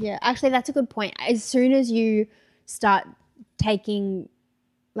them. Yeah, actually, that's a good point. As soon as you start taking,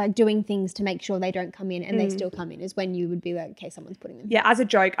 like doing things to make sure they don't come in and they still come in is when you would be like, okay, someone's putting them. Yeah, as a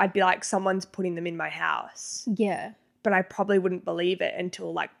joke, I'd be like, someone's putting them in my house. Yeah. But I probably wouldn't believe it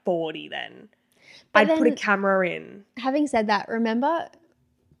until like 40 then. But I'd put a then- camera in. Having said that, remember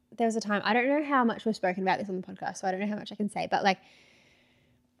there was a time, I don't know how much we've spoken about this on the podcast, so I don't know how much I can say, but like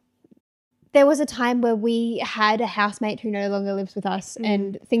there was a time where we had a housemate who no longer lives with us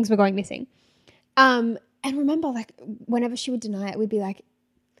and things were going missing. And remember, like whenever she would deny it, we'd be like,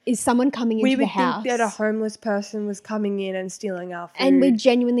 is someone coming into We the would house? think that a homeless person was coming in and stealing our food. And we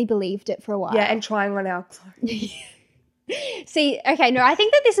genuinely believed it for a while. yeah, and trying on our clothes. See, okay, no, I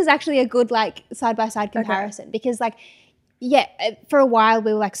think that this is actually a good like side-by-side comparison because like, yeah, for a while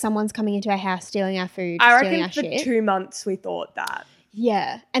we were like, someone's coming into our house, stealing our food, I stealing reckon our for shit. 2 months we thought that.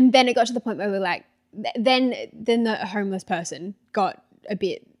 Yeah. And then it got to the point where we were like, then the homeless person got a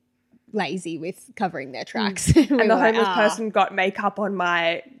bit lazy with covering their tracks. And the homeless person got makeup on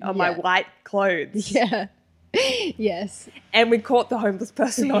my white clothes. Yeah. Yes. And we caught the homeless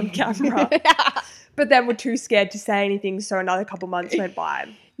person on camera. But then we're too scared to say anything, so another couple months went by.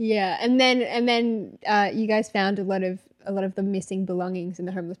 Yeah, and then you guys found a lot of the missing belongings in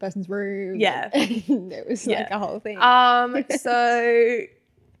the homeless person's room. Yeah. It was like a whole thing. So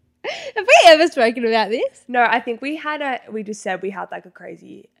have we ever spoken about this? no, I think we just said we had like a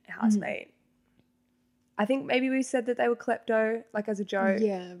crazy housemate. I think maybe we said that they were klepto, like as a joke.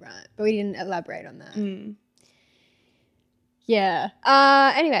 Yeah, right. But we didn't elaborate on that. Mm. Yeah.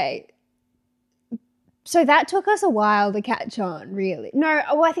 Anyway, so that took us a while to catch on, really. No,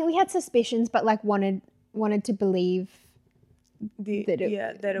 well, I think we had suspicions, but like wanted to believe that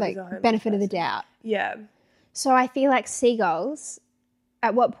it like, was was a benefit of the doubt. Yeah. So I feel like seagulls.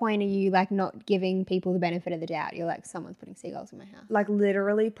 At what point are you like not giving people the benefit of the doubt? You're like, someone's putting seagulls in my house. Like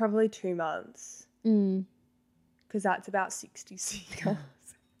literally probably 2 months. Mm. Because that's about 60 seagulls.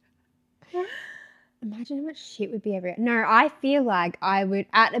 Imagine how much shit would be everywhere. No, I feel like I would,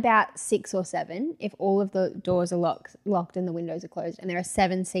 at about 6 or 7, if all of the doors are locked and the windows are closed and there are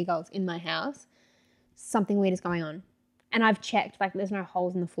 7 seagulls in my house, something weird is going on. And I've checked, like there's no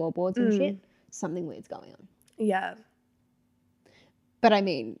holes in the floorboards and shit. Something weird's going on. Yeah. But I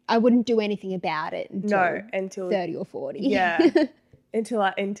mean, I wouldn't do anything about it until 30 or 40. Yeah.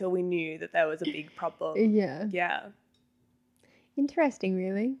 until we knew that there was a big problem. Yeah. Yeah. Interesting,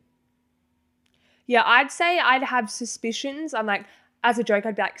 really. Yeah, I'd say I'd have suspicions. I'm like, as a joke,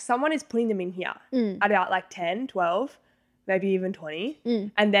 I'd be like, someone is putting them in here at about like 10, 12, maybe even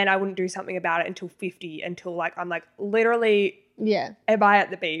 20. And then I wouldn't do something about it until 50, until like, I'm like, literally, am I at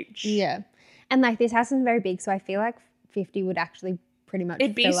the beach? Yeah. And like this house isn't very big, so I feel like 50 would actually pretty much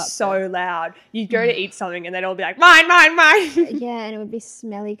It'd be fill up so loud. You'd go to eat something and they'd all be like, mine, mine, mine. Yeah, and it would be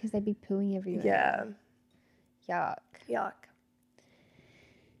smelly because they'd be pooing everywhere. Yeah. Yuck.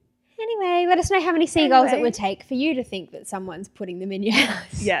 Anyway, let us know how many seagulls it would take for you to think that someone's putting them in your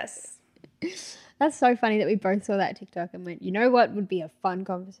house. Yes. That's so funny that we both saw that TikTok and went, you know what would be a fun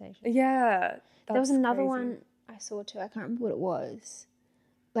conversation? Yeah. There was another one I saw too. I can't remember what it was.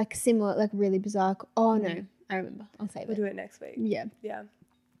 Like similar, like really bizarre. Oh, no. I remember. I'll save it. We'll do it next week. Yeah. Yeah.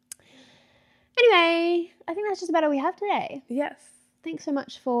 Anyway, I think that's just about all we have today. Yes. Thanks so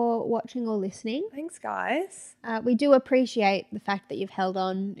much for watching or listening. Thanks, guys. We do appreciate the fact that you've held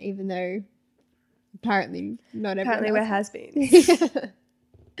on, even though apparently not everyone Apparently we're has-beens.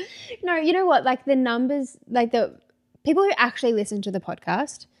 No, you know what? Like the numbers, like the people who actually listen to the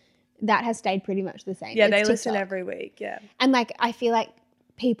podcast, that has stayed pretty much the same. Yeah, It's they TikTok. listen every week. Yeah. And like I feel like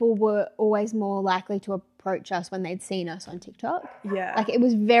people were always more likely to approach us when they'd seen us on TikTok. Yeah. Like it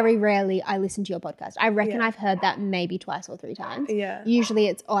was very rarely I listened to your podcast. I reckon I've heard that maybe 2 or 3 times. Yeah. Usually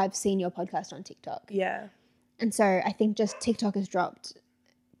it's, I've seen your podcast on TikTok. Yeah. And so I think just TikTok has dropped,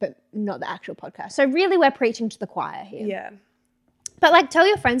 but not the actual podcast. So really we're preaching to the choir here. Yeah. But like tell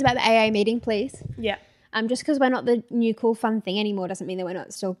your friends about the AA meeting, please. Yeah. Just because we're not the new cool fun thing anymore doesn't mean that we're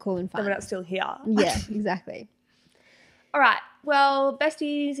not still cool and fun. Then we're not still here. Yeah, exactly. All right. Well,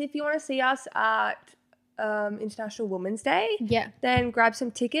 besties, if you want to see us at International Women's Day, then grab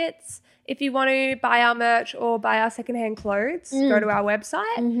some tickets. If you want to buy our merch or buy our secondhand clothes, go to our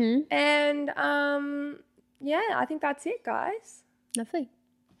website. Mm-hmm. And I think that's it, guys. Lovely.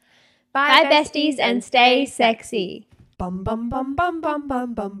 Bye, besties, and stay sexy. Bum bum bum bum bum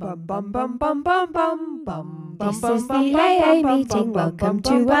bum bum bum bum bum bum bum bum bum. This is the AA meeting. Welcome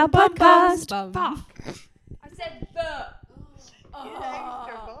to our podcast. Fuck. I said the.